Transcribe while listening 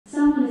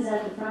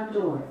at the front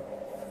door.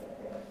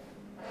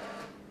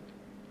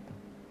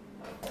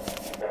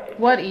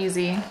 What,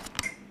 Ezee?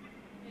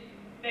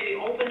 Baby,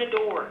 open the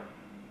door.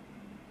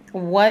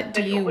 What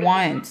do you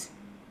want?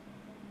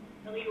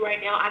 I'm telling you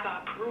right now, I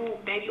got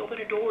proof. Baby, open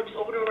the door. Just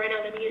open it right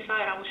now. Let me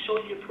inside. I will show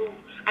you the proof.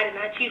 I did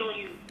not cheat on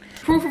you.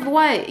 Proof of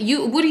what?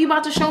 What are you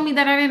about to show me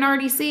that I didn't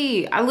already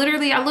see? I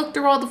looked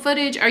through all the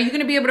footage. Are you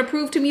going to be able to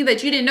prove to me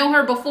that you didn't know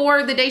her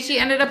before the day she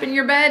ended up in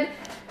your bed?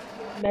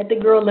 Met the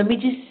girl. Let me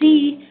just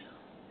see.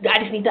 I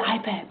just need the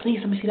iPad. Please,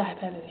 let me see the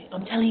iPad, baby.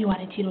 I'm telling you, I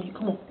didn't cheat on you.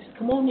 Come on. Just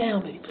come on now,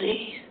 baby.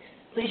 Please.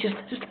 Please, just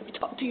let me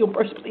talk to you in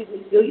person. Please, let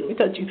me feel you. Let me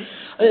touch you.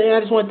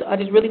 I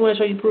just really want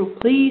to show you proof.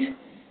 Please.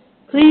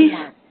 Please.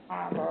 Come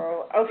on,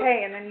 bro.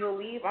 Okay, and then you'll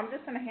leave. I'm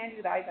just going to hand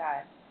you the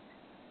iPad.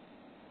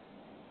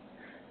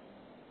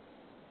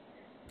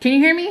 Can you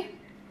hear me?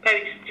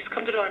 Baby, just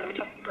come to the door. Let me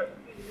talk to you first.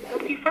 Come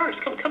to you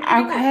first. Come to me.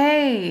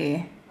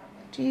 Okay.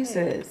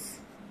 Jesus.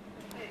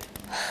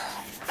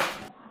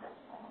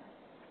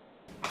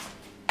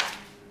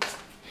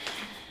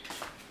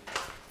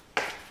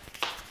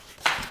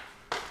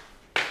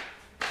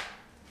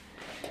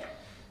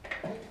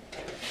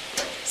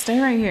 Stay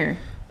right here.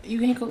 You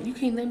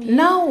can't let me in.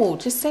 No,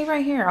 just stay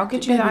right here. I'll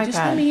get you the iPad. Just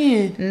let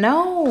me in.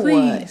 No.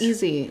 Please.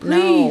 Ezee. Please.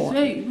 No.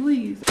 Hey,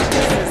 please.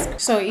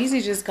 So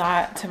Ezee just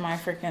got to my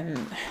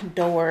freaking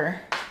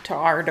door, to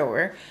our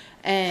door,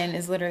 and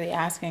is literally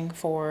asking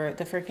for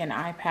the freaking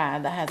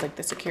iPad that has like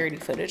the security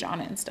footage on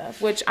it and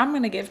stuff, which I'm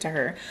gonna give to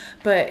her.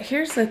 But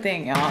here's the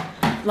thing, y'all.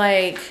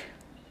 Like,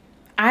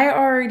 I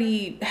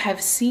already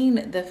have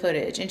seen the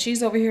footage, and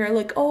she's over here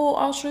like, oh,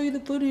 I'll show you the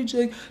footage.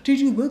 Like, did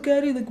you look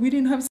at it? Like, we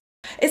didn't have.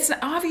 It's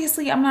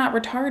obviously, I'm not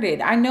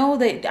retarded. I know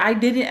that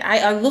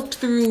I looked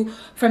through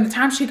from the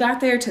time she got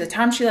there to the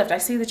time she left. I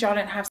see that y'all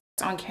didn't have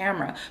sex on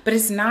camera, but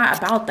it's not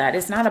about that.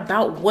 It's not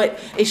about what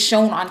is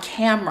shown on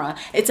camera.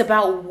 It's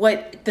about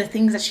what the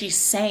things that she's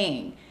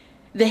saying,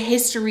 the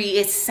history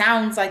it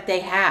sounds like they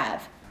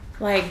have,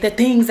 like the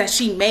things that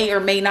she may or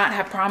may not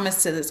have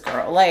promised to this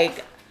girl.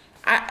 Like,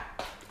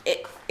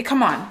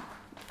 come on.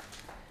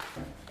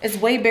 It's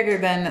way bigger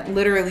than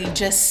literally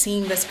just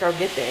seeing this girl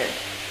get there.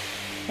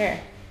 Here.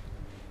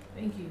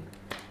 Thank you.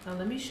 Now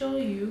let me show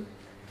you.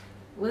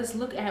 Let's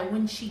look at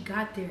when she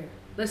got there.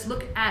 Let's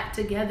look at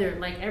together,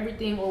 like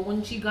everything, or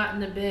when she got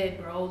in the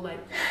bed, bro. Like,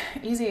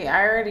 Ezee,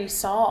 I already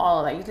saw all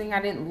of that. You think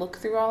I didn't look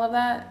through all of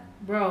that?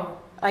 Bro.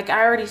 Like,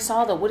 I already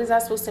saw that. What is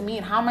that supposed to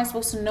mean? How am I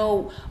supposed to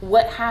know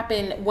what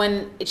happened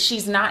when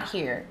she's not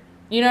here?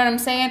 You know what I'm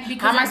saying?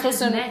 Because how am I supposed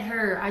to met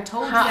her. I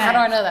told you how, that. How do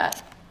I know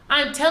that?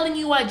 I'm telling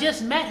you, I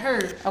just met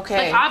her.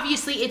 Okay. Like,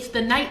 obviously, it's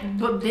the night,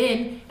 but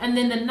then, and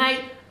then the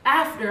night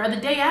after, or the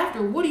day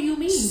after. What do you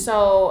mean?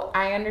 So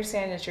I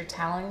understand that you're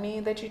telling me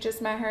that you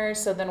just met her.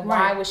 So then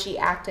why was she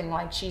acting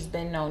like she's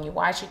been known you?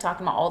 Why is she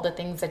talking about all the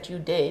things that you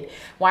did?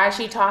 Why is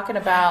she talking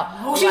about?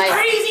 Oh, she's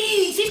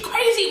crazy. She's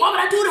crazy. Why would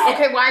I do that?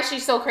 Okay, why is she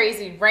so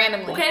crazy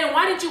randomly? Okay, then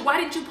why didn't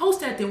you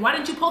post that then? Why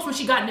didn't you post when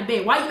she got in the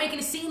bed? Why are you making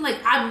it seem like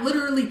I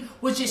literally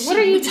was just? What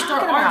are you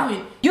talking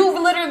about? You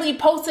literally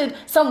posted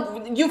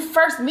you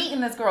first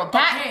meeting this girl.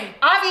 That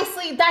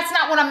obviously that's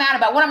not what I'm mad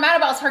about. What I'm mad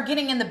about is her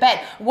getting in the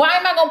bed. Why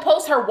am I gonna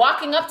post her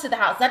walking up to the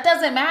house? That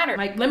doesn't matter.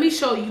 Like, let me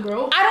show you,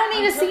 bro. I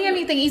don't need to see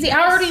anything, Ezee.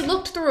 I already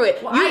looked through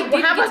it. Well,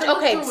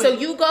 so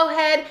you go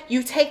ahead,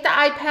 you take the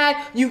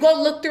iPad, you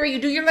go look through it, you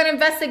do your little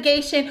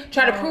investigation,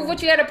 try to prove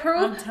what you got to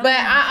prove. But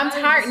I'm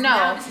tired.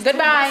 No,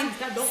 goodbye.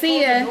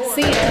 See ya.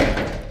 See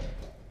ya.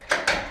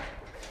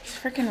 It's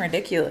freaking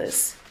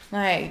ridiculous.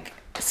 Like,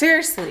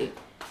 seriously.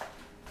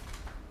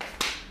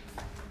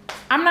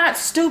 I'm not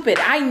stupid.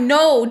 I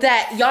know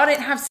that y'all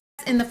didn't have sex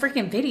in the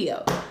freaking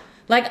video.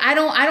 Like, I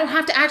don't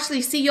have to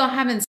actually see y'all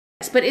having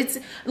sex, but it's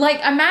like,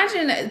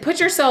 imagine, put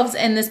yourselves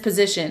in this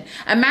position.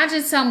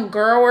 Imagine some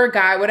girl or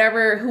guy,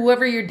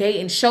 whoever you're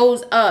dating,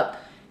 shows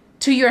up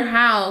to your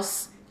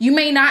house. You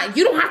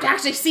don't have to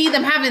actually see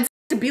them having sex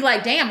to be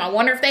like, damn, I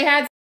wonder if they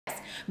had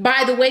sex.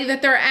 By the way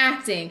that they're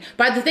acting,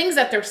 by the things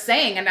that they're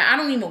saying. And I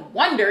don't even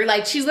wonder,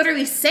 like, she's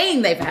literally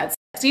saying they've had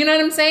sex. You know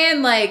what I'm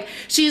saying? Like,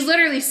 she's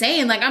literally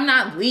saying, like, I'm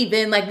not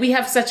leaving. Like, we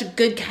have such a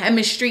good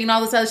chemistry and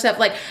all this other stuff.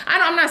 Like,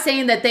 I'm not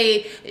saying that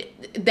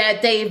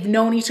they've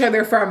known each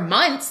other for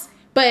months,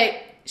 but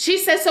she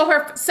said so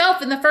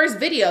herself in the first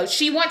video.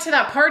 She went to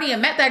that party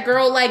and met that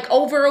girl like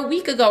over a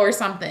week ago or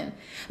something.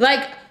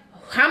 Like,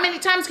 how many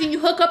times can you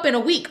hook up in a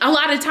week? A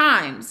lot of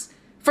times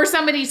for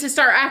somebody to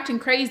start acting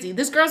crazy.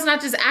 This girl's not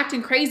just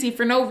acting crazy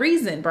for no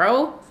reason,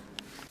 bro.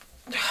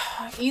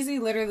 Ezee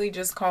literally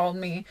just called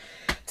me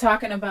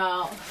talking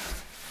about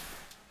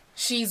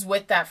she's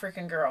with that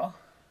freaking girl.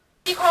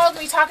 He called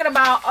me talking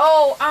about,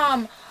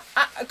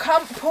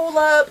 come pull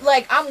up,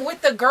 like, I'm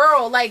with the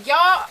girl. Like,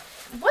 y'all,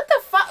 what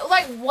the fuck?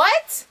 Like,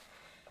 what?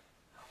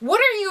 What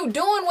are you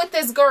doing with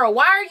this girl?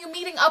 Why are you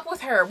meeting up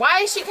with her?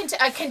 Why is she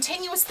a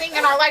continuous thing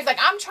in our life? Like,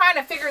 I'm trying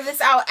to figure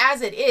this out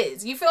as it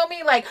is. You feel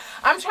me? Like,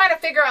 I'm trying to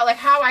figure out, like,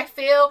 how I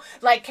feel.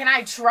 Like, can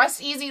I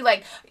trust Ezee?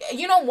 Like,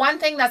 you know, one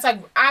thing that's, like,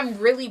 I'm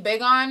really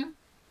big on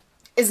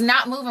is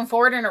not moving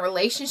forward in a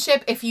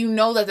relationship if you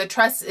know that the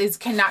trust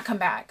cannot come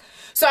back.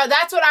 So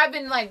that's what I've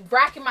been like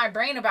racking my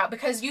brain about,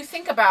 because you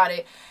think about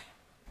it.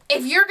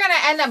 If you're going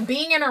to end up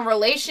being in a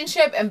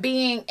relationship and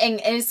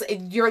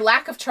your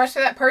lack of trust for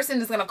that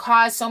person is going to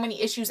cause so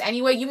many issues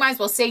anyway, you might as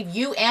well save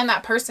you and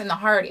that person the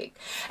heartache.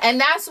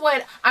 And that's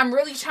what I'm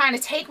really trying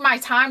to take my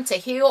time to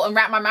heal and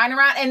wrap my mind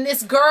around. And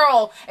this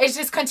girl is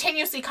just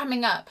continuously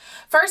coming up.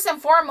 First and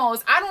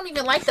foremost, I don't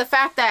even like the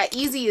fact that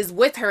Ezee is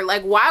with her.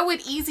 Like, why would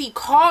Ezee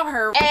call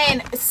her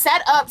and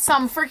set up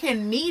some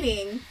freaking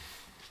meeting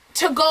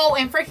to go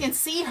and freaking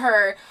see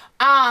her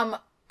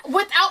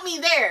without me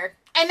there?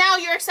 And now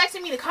you're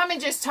expecting me to come and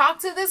just talk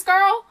to this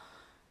girl?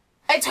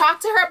 And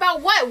talk to her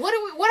about what? What do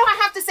I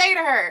have to say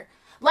to her?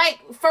 Like,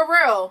 for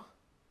real.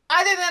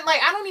 Other than, like,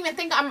 I don't even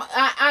think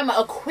I'm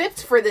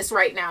equipped for this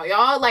right now,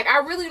 y'all. Like, I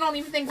really don't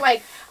even think,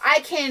 like,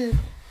 I can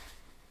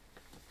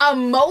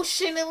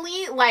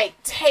emotionally, like,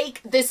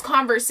 take this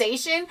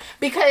conversation,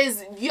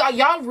 because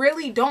y'all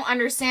really don't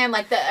understand,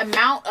 like, the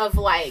amount of,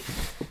 like,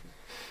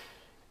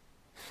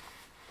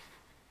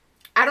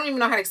 I don't even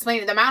know how to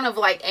explain it. The amount of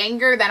like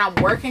anger that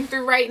I'm working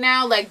through right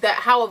now, like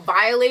how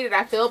violated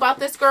I feel about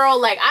this girl.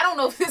 Like, I don't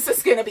know if this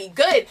is going to be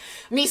good,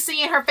 me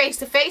seeing her face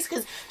to face,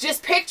 because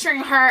just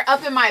picturing her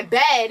up in my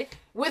bed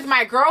with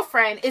my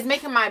girlfriend is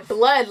making my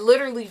blood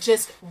literally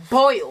just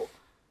boil.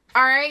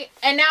 All right.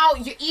 And now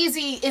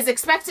Ezee is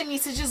expecting me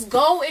to just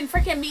go and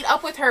freaking meet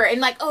up with her. And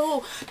like,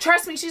 oh,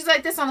 trust me. She's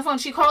like this on the phone.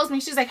 She calls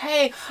me. She's like,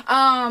 hey,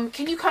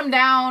 can you come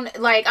down?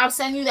 Like, I'll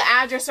send you the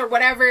address or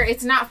whatever.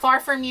 It's not far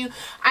from you.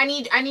 I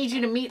need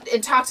you to meet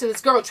and talk to this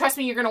girl. Trust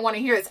me, you're going to want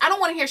to hear this. I don't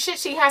want to hear shit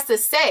she has to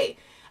say,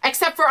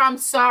 except for I'm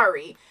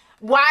sorry.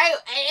 Why?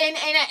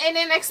 And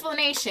an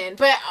explanation.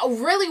 But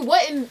really,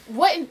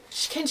 what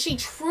can she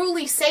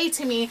truly say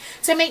to me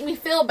to make me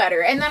feel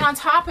better? And then on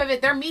top of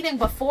it, they're meeting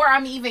before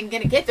I'm even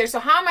gonna get there. So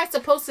how am I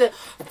supposed to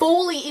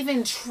fully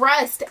even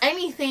trust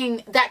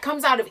anything that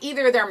comes out of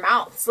either of their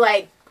mouths?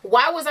 Like,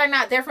 why was I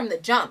not there from the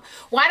jump?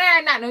 Why did I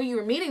not know you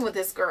were meeting with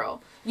this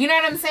girl? You know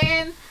what I'm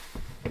saying?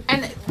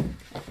 And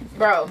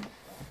bro,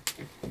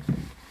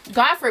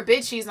 God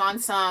forbid she's on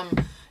some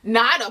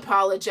not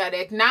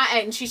apologetic,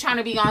 and she's trying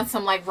to be on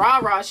some like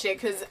rah shit,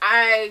 because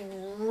I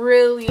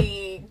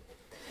really,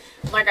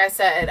 like I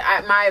said,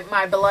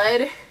 my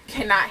blood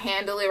cannot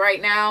handle it right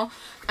now.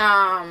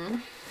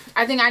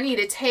 I think I need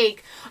to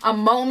take a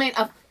moment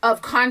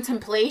of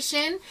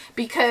contemplation,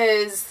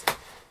 because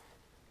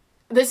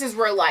this is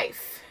real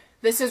life.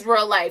 This is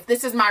real life.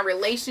 This is my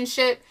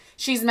relationship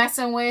she's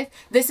messing with.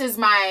 This is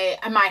my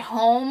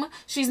home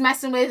she's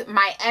messing with,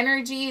 my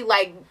energy.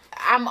 Like,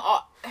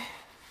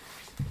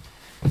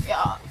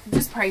 y'all,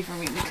 just pray for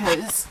me,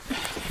 because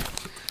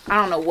I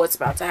don't know what's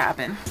about to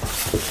happen.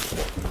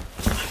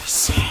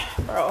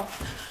 Bro,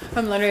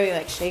 I'm literally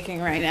like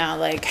shaking right now.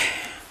 Like,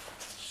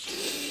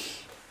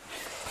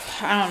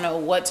 I don't know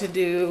what to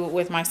do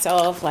with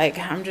myself. Like,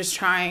 I'm just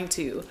trying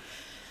to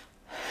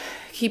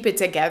keep it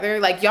together.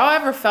 Like, y'all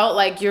ever felt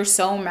like you're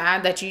so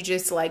mad that you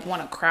just like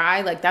want to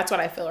cry? Like, that's what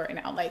I feel right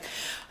now. Like,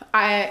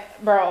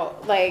 bro,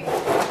 like,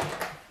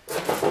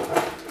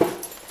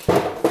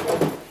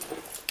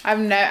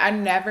 I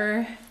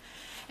never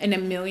in a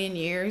million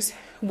years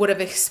would have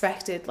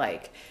expected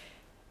like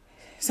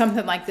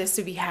something like this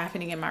to be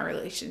happening in my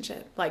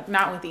relationship. Like,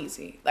 not with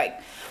Ezee. Like,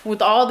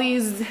 with all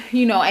these,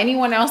 you know,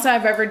 anyone else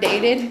I've ever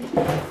dated,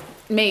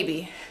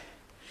 maybe,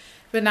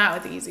 but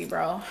not with Ezee,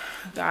 bro.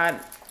 God.